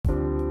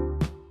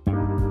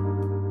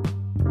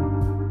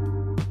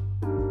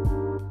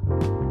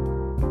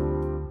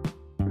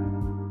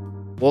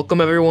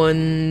Welcome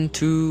everyone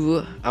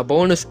to a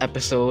bonus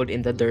episode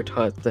in the Dirt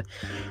Hut.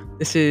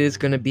 This is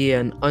gonna be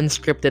an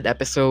unscripted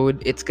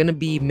episode. It's gonna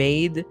be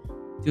made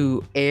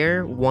to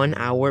air 1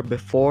 hour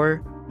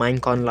before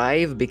Minecon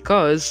Live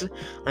because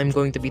I'm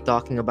going to be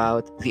talking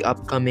about the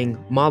upcoming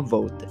mob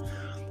vote.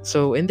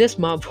 So in this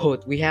mob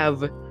vote, we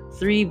have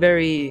three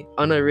very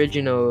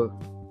unoriginal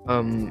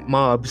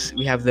mobs.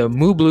 We have the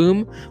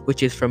Moobloom,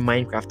 which is from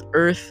Minecraft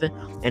Earth,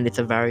 and it's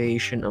a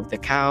variation of the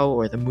cow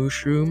or the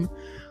mushroom.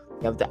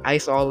 We have the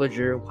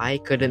Iceologer. Why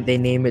couldn't they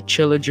name it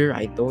Chillager?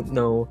 I don't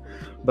know.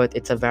 But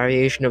it's a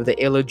variation of the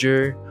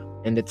Illager,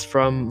 and it's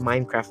from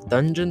Minecraft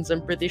Dungeons,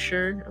 I'm pretty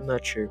sure. I'm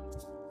not sure.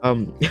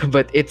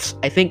 But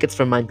I think it's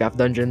from Minecraft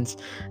Dungeons.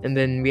 And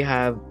then we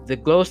have the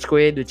Glow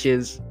Squid, which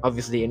is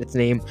obviously in its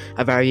name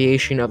a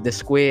variation of the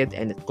squid,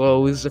 and it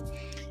glows.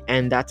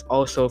 And that's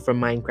also from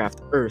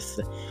Minecraft Earth.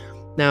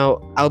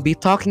 Now, I'll be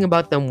talking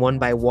about them one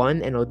by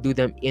one, and I'll do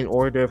them in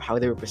order of how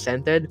they were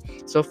presented.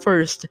 So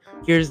first,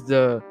 here's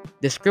the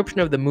description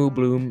of the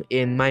Moobloom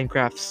in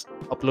Minecraft's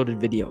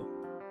uploaded video.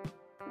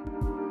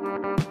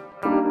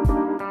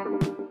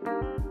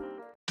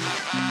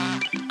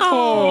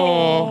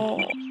 Oh.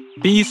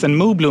 Bees and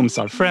Mooblooms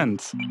are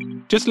friends,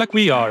 just like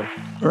we are,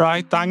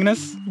 right,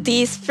 Agnes?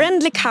 These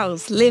friendly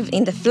cows live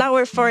in the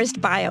flower forest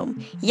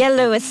biome,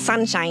 yellow as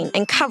sunshine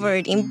and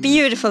covered in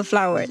beautiful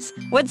flowers.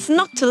 What's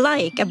not to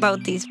like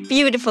about these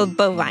beautiful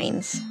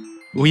bovines?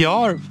 We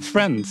are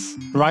friends,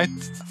 right,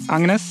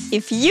 Agnes?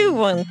 If you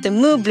want the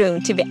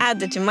Moobloom to be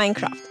added to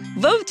Minecraft,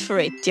 vote for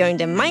it during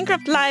the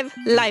Minecraft Live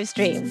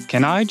livestream.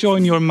 Can I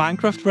join your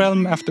Minecraft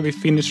realm after we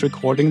finish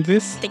recording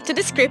this? Stick to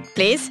the script,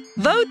 please.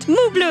 Vote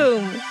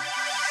Moobloom!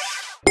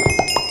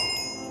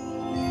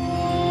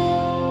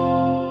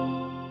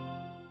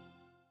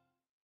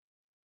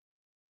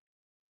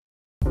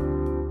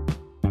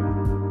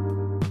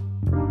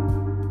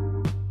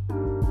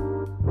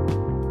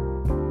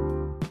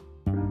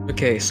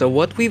 Okay, so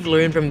what we've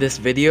learned from this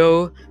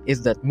video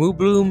is that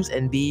Mooblooms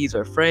and bees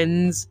are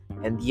friends,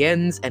 and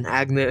Jens and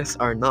Agnes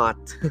are not.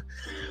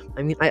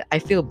 I mean, I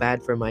feel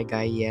bad for my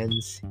guy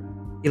Jens.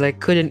 He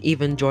couldn't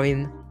even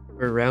join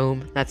her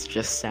realm. That's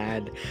just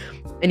sad.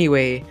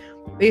 Anyway,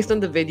 based on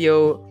the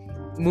video,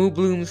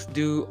 Mooblooms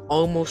do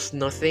almost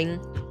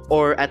nothing,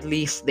 or at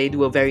least they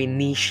do a very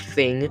niche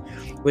thing,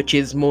 which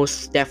is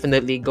most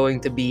definitely going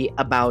to be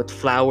about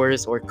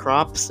flowers or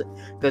crops,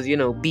 because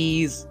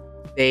bees,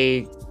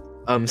 they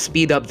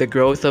speed up the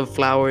growth of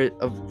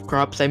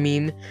crops.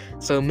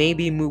 So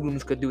maybe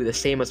Mooblooms could do the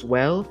same as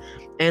well.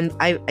 And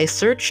I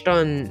searched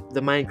on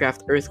the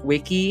Minecraft Earth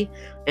wiki,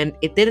 and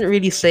it didn't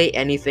really say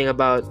anything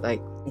about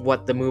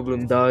what the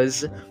Moobloom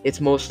does.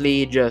 It's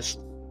mostly just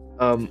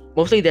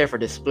mostly there for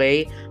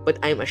display. But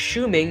I'm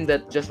assuming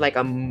that just like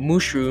a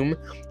mushroom,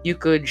 you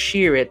could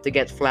shear it to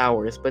get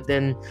flowers. But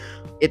then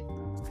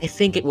I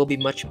think it will be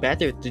much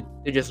better to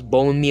just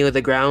bone meal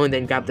the ground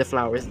and grab the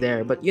flowers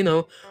there. But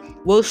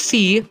we'll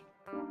see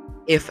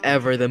if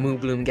ever the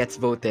Moobloom gets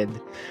voted.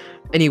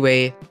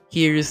 Anyway,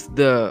 here's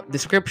the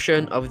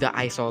description of the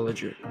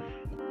Iceologer.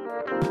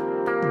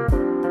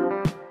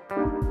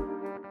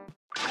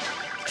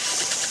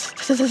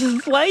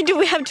 Why do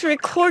we have to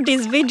record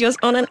these videos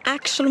on an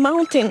actual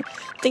mountain?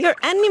 They are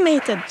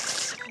animated.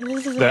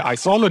 The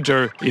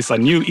Iceologer is a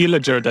new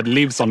illager that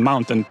lives on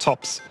mountain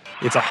tops.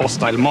 It's a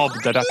hostile mob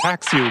that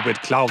attacks you with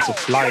clouds of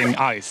flying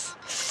ice.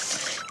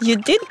 You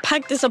did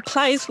pack the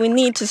supplies we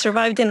need to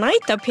survive the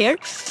night up here,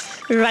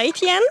 right,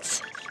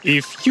 Jens?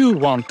 If you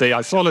want the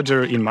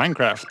Iceologer in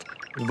Minecraft,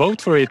 vote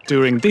for it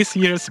during this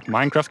year's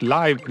Minecraft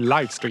Live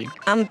livestream.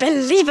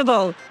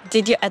 Unbelievable!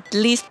 Did you at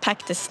least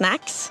pack the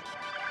snacks?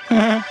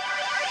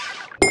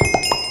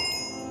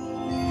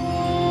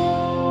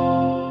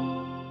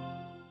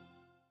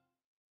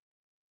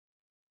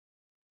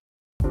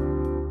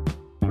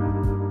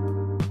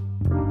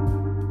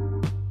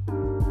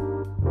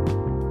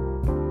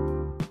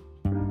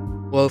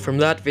 Well, from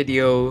that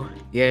video,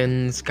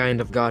 Jens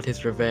kind of got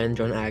his revenge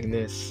on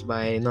Agnes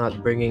by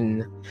not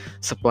bringing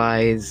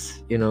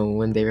supplies,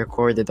 when they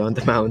recorded on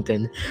the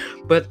mountain.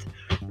 But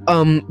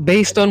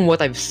based on what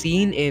I've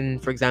seen in,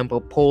 for example,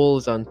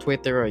 polls on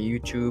Twitter or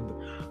YouTube,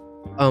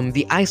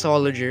 the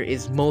Iceologer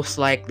is most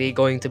likely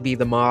going to be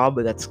the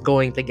mob that's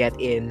going to get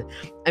in.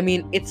 I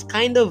mean, it's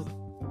kind of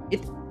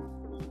it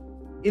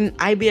in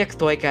one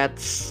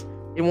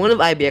of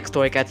IBX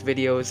Toycat's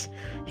videos,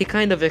 he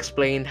kind of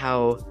explained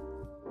how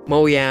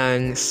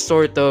Mojang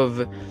sort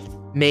of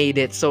made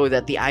it so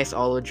that the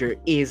Iceologer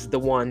is the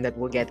one that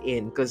will get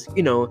in, because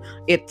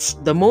it's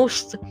the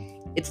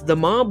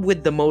mob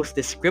with the most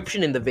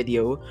description in the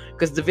video,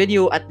 because the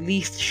video at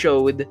least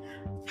showed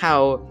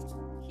how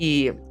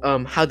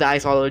how the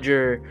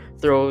Iceologer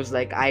throws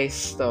ice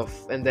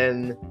stuff, and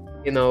then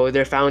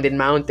they're found in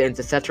mountains,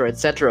 etc.,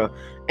 etc.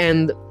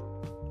 And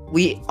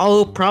we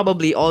all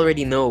probably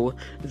already know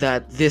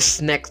that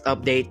this next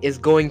update is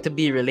going to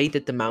be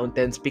related to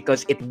mountains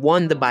because it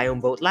won the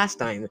biome vote last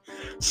time.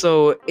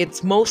 So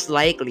it's most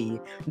likely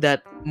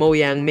that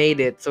Mojang made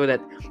it so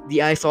that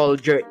the Ice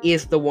Soldier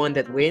is the one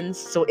that wins.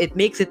 So it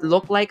makes it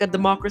look like a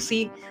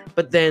democracy,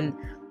 but then,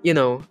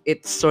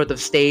 it's sort of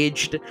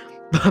staged.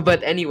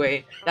 But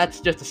anyway, that's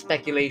just a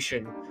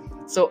speculation.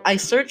 So I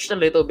searched a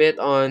little bit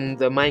on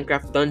the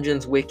Minecraft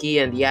Dungeons wiki,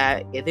 and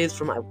yeah, it is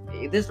from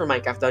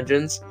Minecraft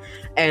Dungeons,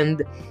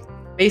 and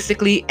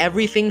basically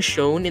everything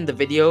shown in the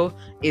video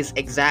is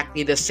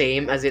exactly the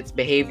same as its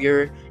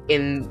behavior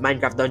in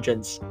Minecraft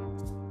Dungeons.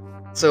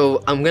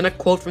 So I'm gonna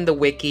quote from the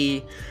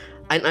wiki.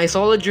 An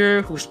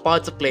Iceologer who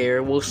spots a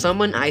player will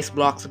summon ice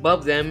blocks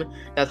above them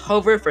that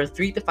hover for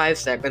 3 to 5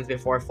 seconds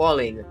before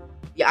falling.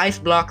 The ice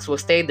blocks will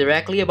stay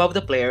directly above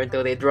the player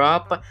until they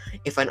drop.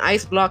 If an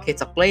ice block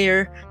hits a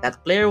player,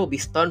 that player will be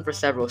stunned for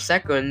several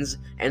seconds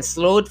and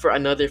slowed for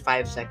another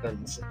 5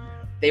 seconds.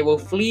 They will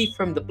flee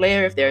from the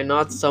player if they are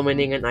not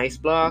summoning an ice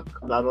block,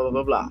 blah blah blah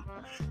blah blah.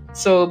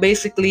 So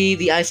basically,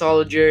 the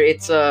Iceologer,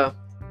 it's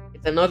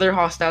another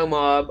hostile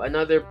mob,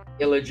 another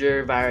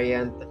illager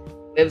variant,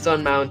 lives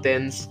on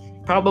mountains,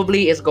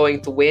 probably is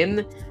going to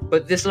win,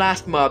 but this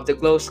last mob, the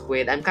glow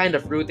squid, I'm kind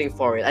of rooting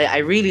for it. I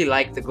really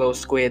like the glow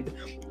squid,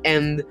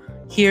 and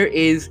here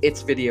is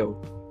its video.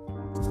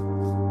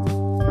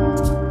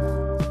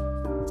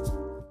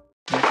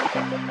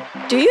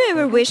 Do you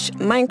ever wish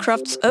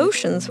Minecraft's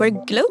oceans were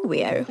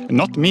glowier?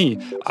 Not me.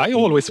 I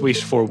always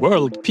wish for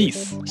world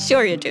peace.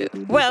 Sure you do.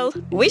 Well,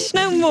 wish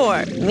no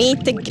more.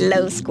 Meet the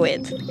glow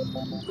squid.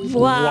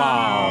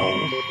 Wow.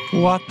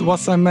 What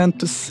was I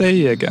meant to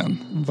say again?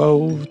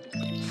 Vote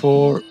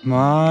for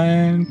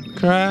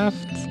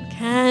Minecraft?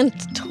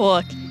 Can't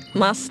talk.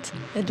 Must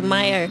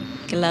admire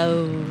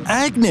glow.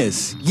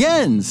 Agnes,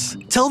 Jens,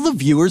 tell the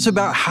viewers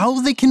about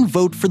how they can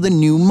vote for the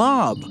new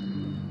mob.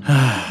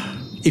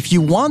 If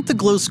you want the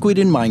glow squid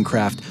in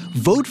Minecraft,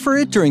 vote for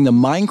it during the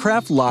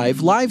Minecraft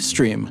live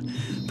stream.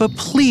 But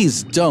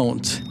please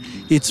don't.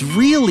 It's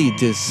really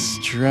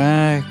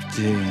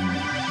distracting.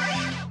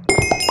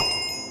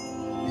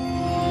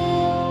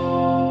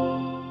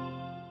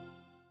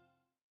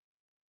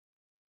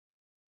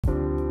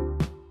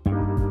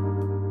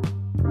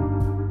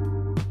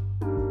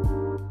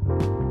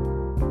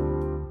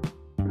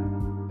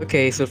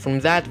 Okay, so from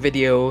that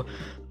video,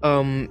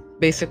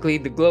 basically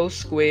the glow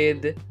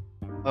squid,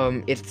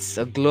 it's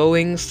a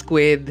glowing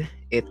squid,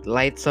 it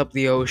lights up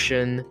the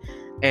ocean,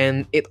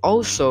 and it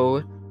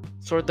also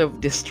sort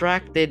of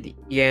distracted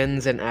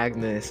Jens and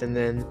Agnes, and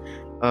then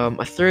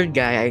a third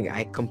guy,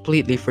 I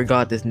completely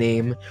forgot his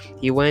name,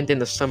 he went in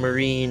the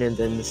submarine and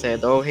then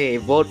said, oh hey,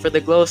 vote for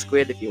the glow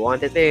squid if you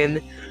want it in,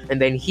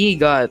 and then he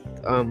got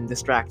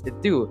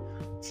distracted too.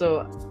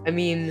 So, I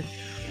mean,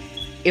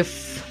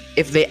 if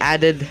they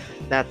added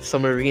that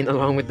submarine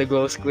along with the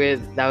glow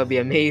squid, that would be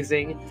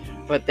amazing,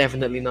 but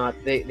definitely not.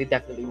 They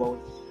definitely won't.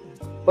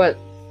 But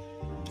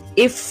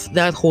if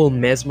that whole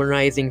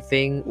mesmerizing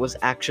thing was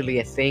actually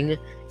a thing,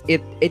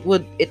 it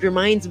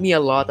reminds me a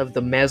lot of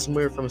the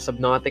Mesmer from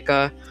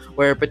Subnautica,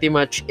 where pretty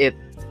much it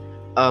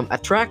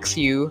attracts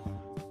you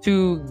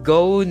to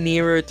go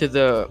nearer to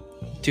the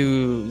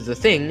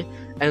thing,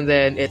 and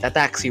then it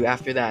attacks you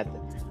after that.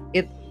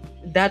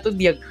 That would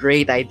be a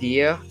great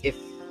idea if,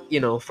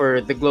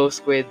 for the glow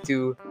squid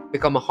to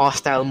become a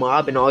hostile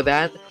mob and all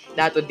that.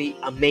 That would be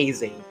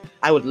amazing.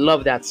 I would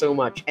love that so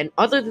much. And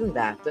other than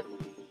that,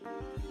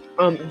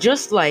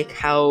 just like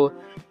how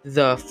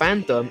the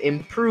Phantom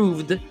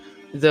improved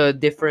the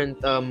different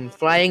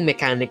flying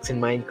mechanics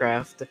in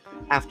Minecraft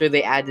after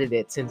they added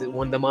it since it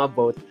won the mob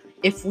vote,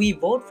 if we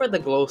vote for the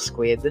glow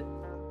squid,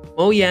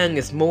 Mojang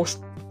is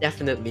most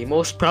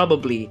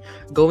probably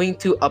going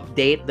to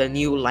update the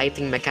new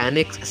lighting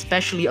mechanics,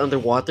 especially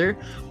underwater,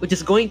 which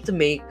is going to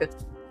make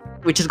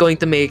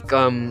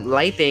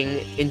lighting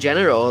in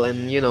general,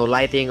 and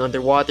lighting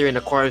underwater in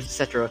aquariums,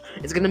 etc.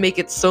 It's gonna make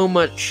it so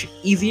much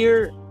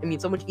easier.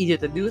 So much easier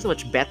to do, so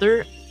much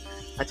better.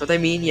 That's what I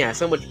mean. Yeah,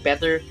 so much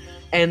better.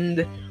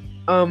 And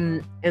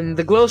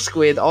the glow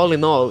squid, all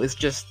in all, is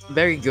just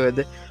very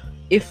good.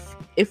 If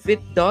it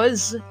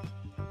does.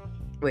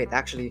 Wait,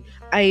 actually,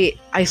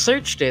 I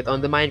searched it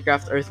on the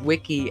Minecraft Earth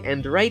wiki,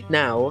 and right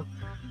now,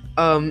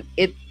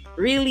 it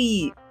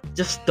really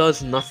just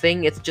does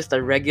nothing. It's just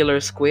a regular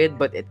squid,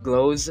 but it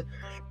glows.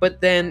 But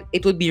then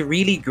it would be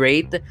really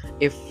great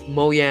if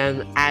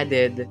Mojang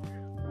added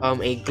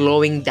a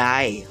glowing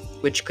dye,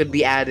 which could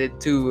be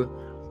added to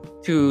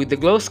the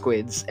glow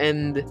squids.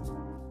 And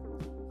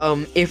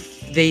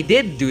if they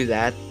did do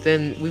that,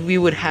 then we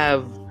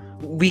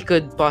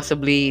could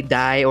possibly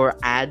dye or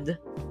add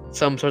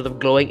some sort of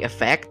glowing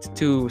effect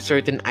to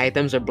certain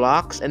items or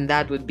blocks, and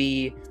that would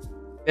be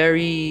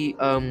very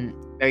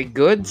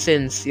good,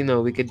 since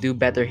we could do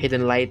better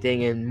hidden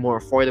lighting and more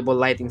affordable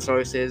lighting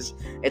sources,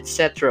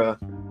 etc.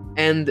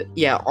 And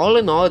yeah, all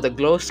in all, the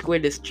glow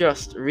squid is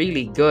just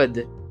really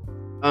good.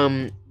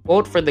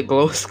 Vote for the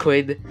glow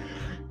squid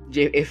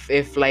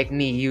if like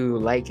me you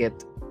like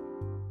it.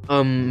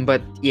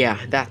 But yeah,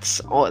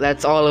 that's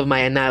all of my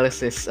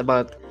analysis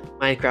about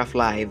Minecraft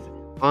Live.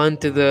 On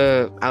to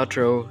the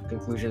outro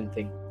conclusion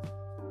thing.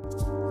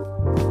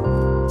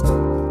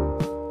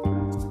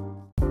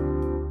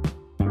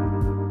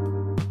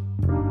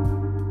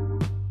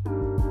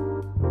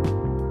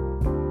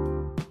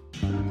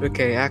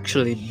 Okay,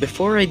 actually,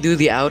 before I do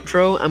the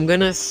outro, I'm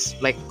gonna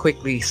like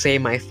quickly say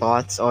my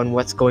thoughts on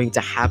what's going to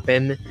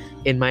happen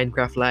in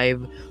Minecraft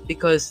Live,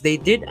 because they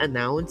did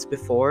announce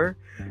before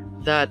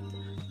that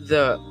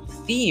the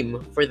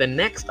theme for the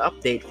next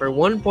update for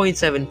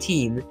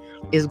 1.17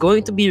 is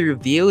going to be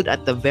revealed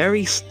at the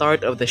very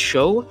start of the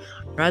show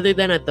rather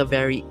than at the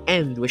very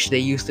end, which they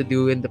used to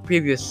do in the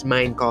previous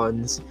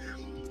Minecons.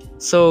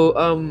 So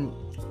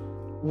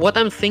what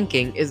I'm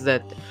thinking is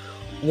that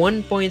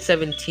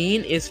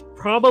 1.17 is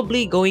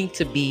probably going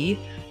to be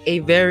a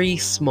very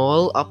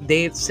small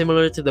update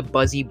similar to the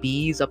Buzzy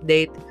Bees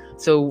update.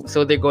 So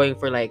they're going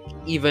for like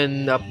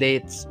even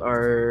updates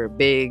are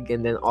big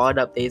and then odd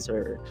updates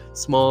are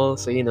small.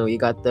 So you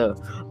got the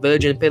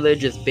Village and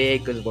Pillage is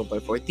big because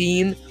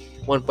 1.14,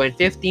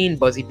 1.15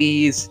 Buzzy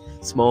Bees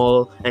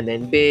small and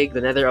then big,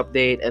 the Nether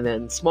update, and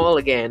then small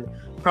again.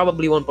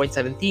 Probably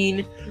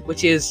 1.17,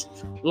 which is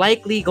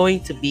likely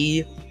going to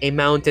be a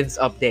mountains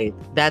update.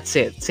 That's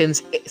it.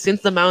 Since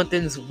the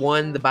mountains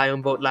won the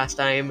biome vote last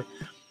time,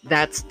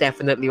 that's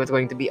definitely what's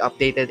going to be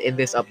updated in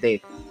this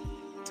update.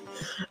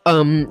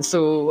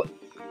 So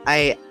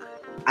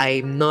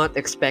I'm not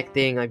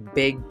expecting a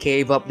big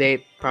cave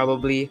update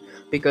probably,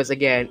 because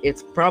again,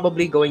 it's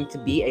probably going to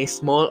be a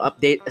small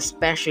update,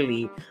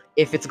 especially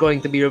if it's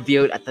going to be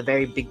revealed at the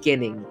very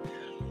beginning.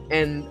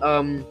 And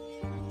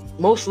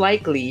most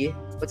likely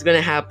what's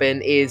gonna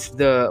happen is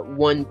the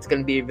one that's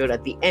gonna be revealed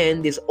at the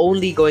end is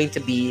only going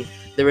to be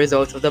the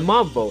results of the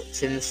mob vote,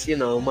 since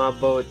mob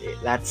vote,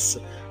 that's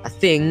a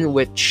thing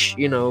which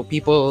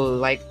people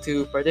like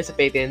to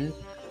participate in.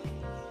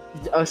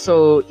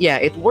 So yeah,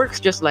 it works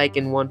just like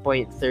in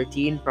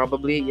 1.13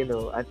 probably.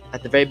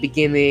 At the very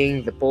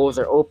beginning the polls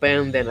are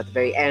open, then at the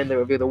very end they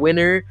reveal the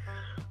winner.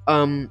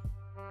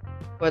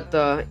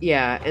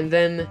 Yeah, and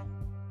then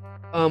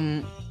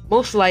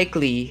most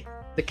likely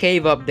the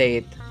cave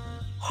update,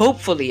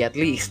 hopefully at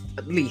least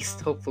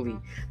hopefully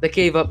the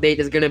cave update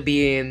is gonna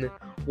be in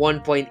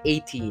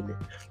 1.18,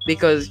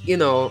 because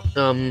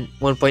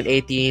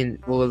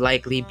 1.18 will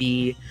likely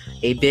be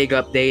a big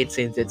update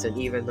since it's an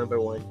even number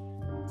one.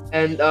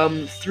 And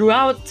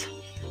throughout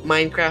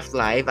Minecraft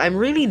Live, I'm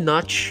really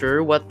not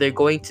sure what they're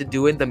going to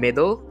do in the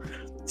middle,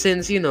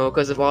 since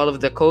because of all of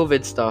the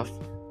COVID stuff,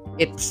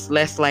 it's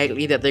less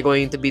likely that they're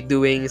going to be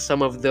doing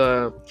some of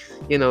the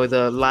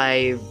the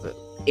live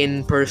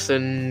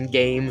in-person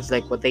games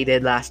like what they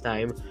did last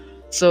time.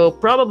 So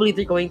probably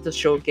they're going to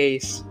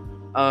showcase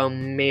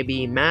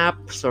maybe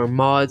maps or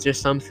mods or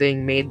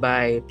something made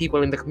by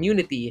people in the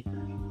community,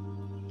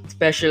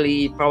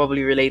 especially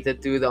probably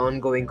related to the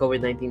ongoing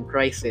COVID-19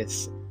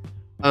 crisis.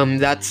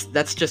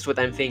 That's just what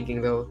I'm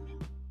thinking though.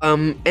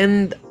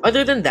 And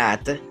other than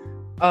that,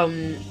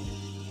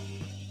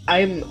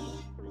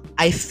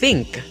 I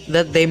think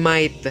that they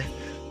might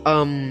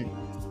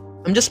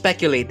I'm just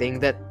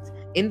speculating that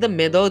in the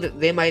middle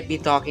they might be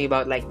talking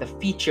about like the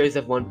features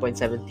of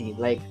 1.17.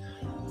 Like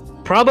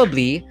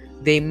probably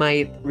they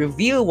might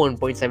reveal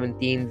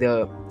 1.17,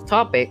 the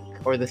topic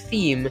or the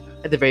theme,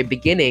 at the very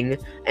beginning,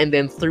 and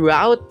then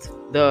throughout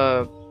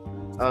the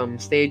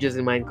stages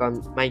in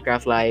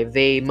Minecraft Live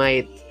they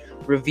might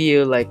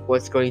reveal like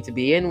what's going to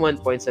be in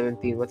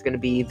 1.17, what's going to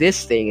be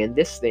this thing and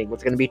this thing,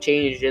 what's going to be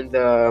changed in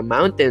the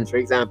mountains, for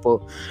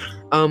example.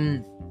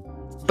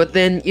 But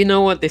then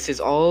what, this is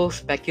all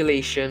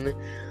speculation.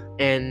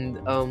 And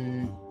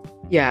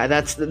yeah,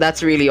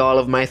 that's really all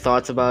of my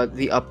thoughts about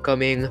the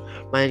upcoming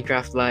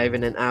Minecraft Live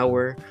in an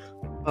hour.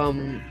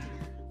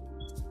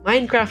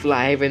 Minecraft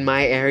Live in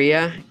my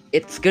area,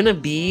 it's gonna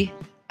be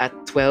at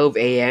 12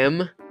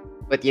 a.m.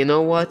 But you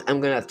know what? I'm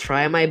gonna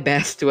try my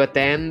best to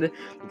attend,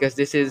 because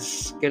this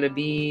is gonna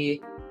be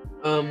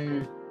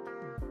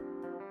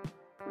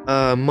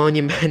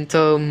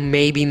monumental,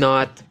 maybe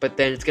not, but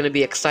then it's gonna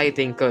be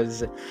exciting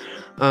because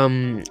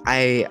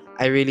I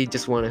really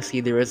just want to see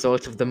the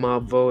results of the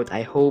mob vote.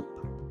 I hope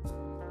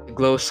the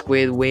Glow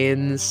Squid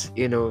wins.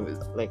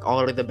 Like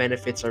all of the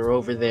benefits are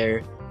over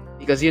there,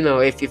 because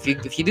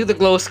if you do the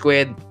Glow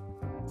Squid,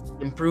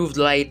 improved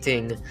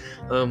lighting,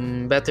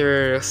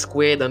 better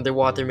squid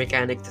underwater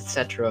mechanics,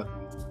 etc.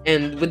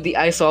 And with the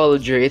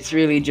Isolager, it's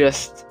really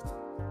just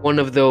one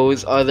of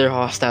those other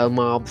hostile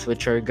mobs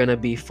which are gonna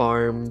be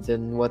farmed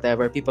and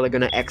whatever. People are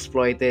gonna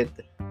exploit it,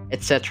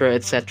 etc.,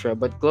 etc.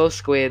 But Glow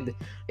Squid,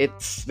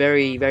 it's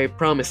very, very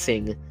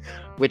promising,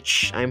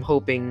 which I'm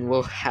hoping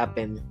will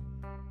happen.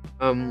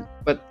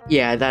 But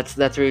yeah,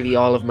 that's really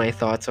all of my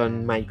thoughts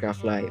on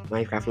Minecraft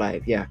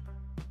Live, yeah.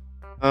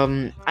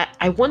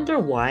 I wonder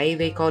why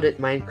they called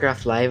it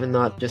Minecraft Live and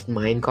not just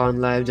Minecon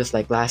Live, just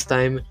like last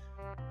time.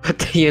 But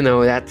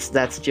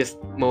that's just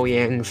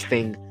Mojang's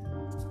thing.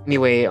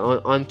 Anyway,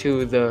 on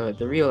to the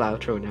real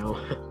outro now.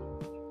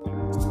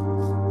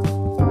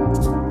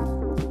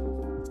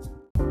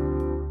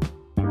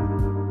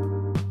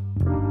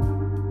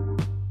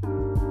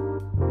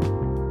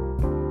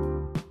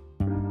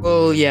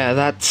 well, yeah,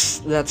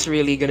 that's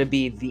really gonna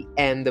be the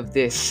end of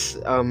this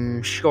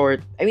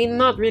short. I mean,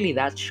 not really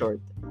that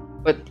short,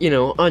 but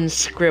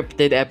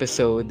unscripted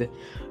episode,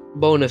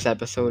 bonus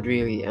episode,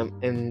 really.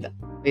 And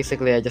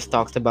basically, I just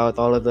talked about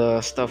all of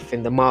the stuff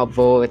in the mob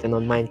vote and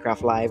on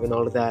Minecraft Live and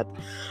all of that.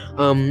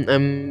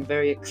 I'm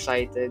very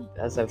excited,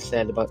 as I've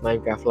said, about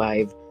Minecraft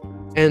Live,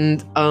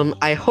 and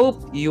I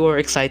hope you are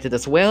excited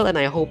as well, and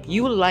I hope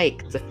you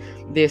liked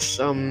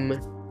this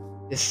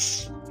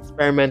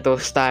experimental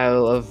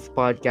style of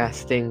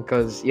podcasting,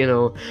 because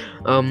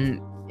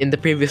in the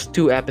previous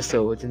two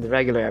episodes, in the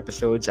regular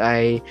episodes,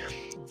 I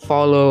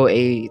follow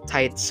a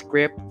tight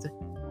script.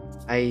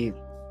 I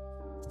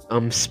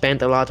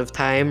spent a lot of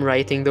time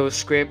writing those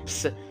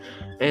scripts,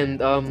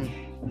 and I'm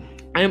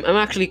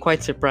actually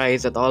quite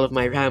surprised that all of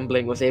my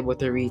rambling was able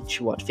to reach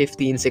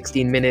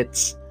 15-16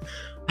 minutes.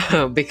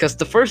 Because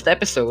the first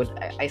episode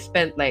I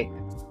spent like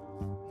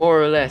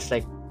more or less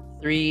like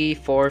 3,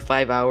 4,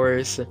 5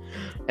 hours,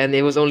 and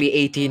it was only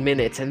 18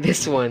 minutes. And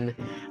this one,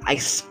 I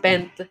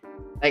spent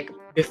like,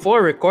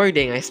 before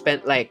recording, I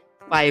spent like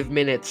 5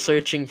 minutes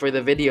searching for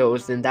the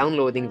videos and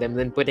downloading them,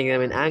 then putting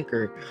them in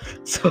Anchor.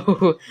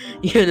 So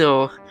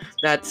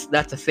that's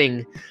a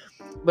thing.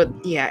 But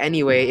yeah,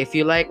 anyway, if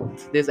you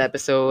liked this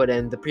episode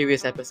and the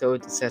previous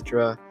episodes,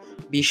 etc.,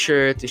 be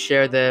sure to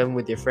share them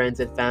with your friends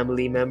and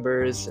family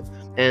members,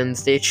 and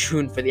stay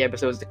tuned for the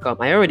episodes to come.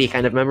 I already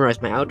kind of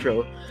memorized my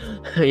outro.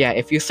 Yeah,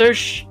 if you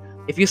search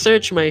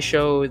my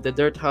show, The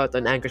Dirt Hut,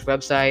 on Anchor's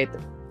website,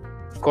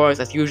 of course,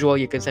 as usual,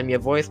 you can send me a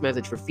voice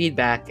message for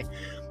feedback.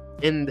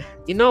 And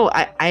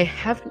I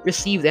haven't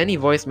received any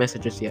voice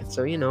messages yet,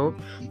 so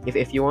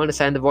if you want to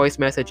send a voice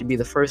message and be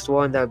the first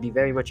one, that would be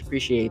very much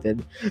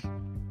appreciated.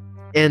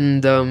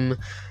 And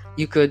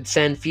you could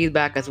send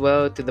feedback as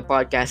well to the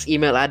podcast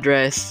email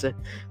address,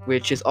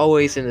 which is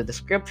always in the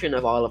description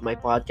of all of my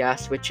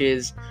podcasts, which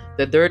is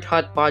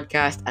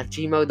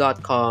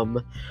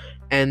thedirthutpodcast@gmail.com.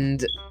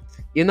 And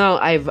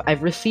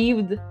I've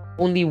received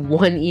only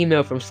one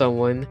email from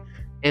someone,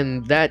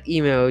 and that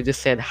email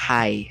just said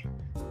hi.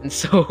 And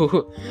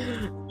so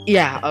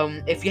yeah,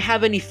 if you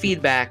have any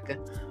feedback,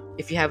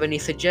 if you have any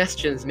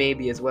suggestions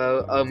maybe as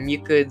well, you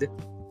could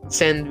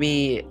send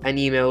me an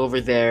email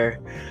over there.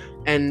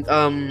 And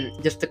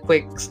just a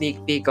quick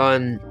sneak peek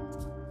on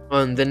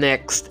the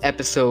next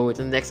episode,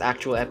 the next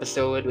actual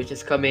episode, which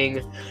is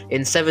coming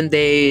in 7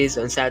 days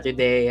on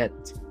Saturday at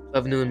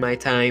 12 noon my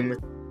time.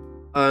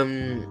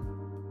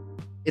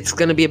 It's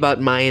gonna be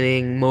about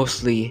mining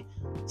mostly,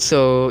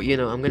 so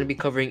I'm gonna be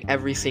covering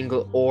every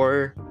single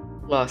ore,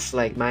 plus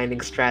like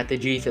mining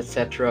strategies,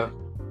 etc.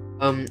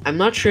 I'm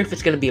not sure if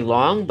it's gonna be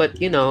long, but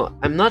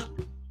I'm not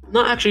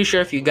actually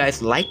sure if you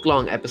guys like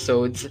long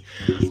episodes.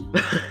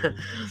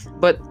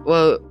 But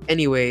well,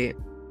 anyway,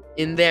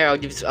 in there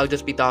I'll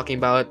just be talking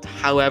about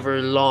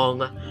however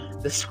long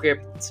the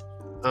script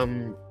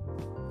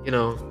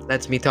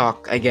lets me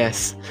talk, I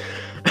guess.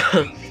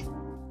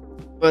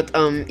 But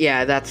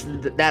yeah,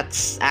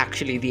 that's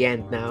actually the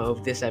end now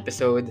of this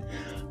episode.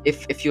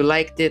 If you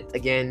liked it,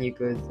 again, you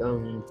could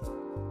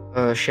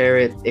share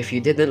it. If you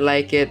didn't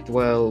like it,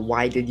 well,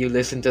 why did you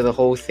listen to the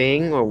whole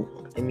thing? Or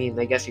I mean,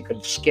 I guess you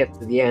could skip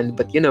to the end,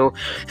 but yeah,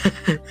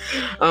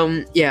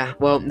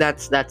 well,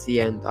 that's the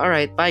end. All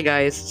right, bye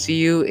guys. See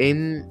you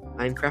in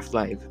Minecraft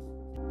Live.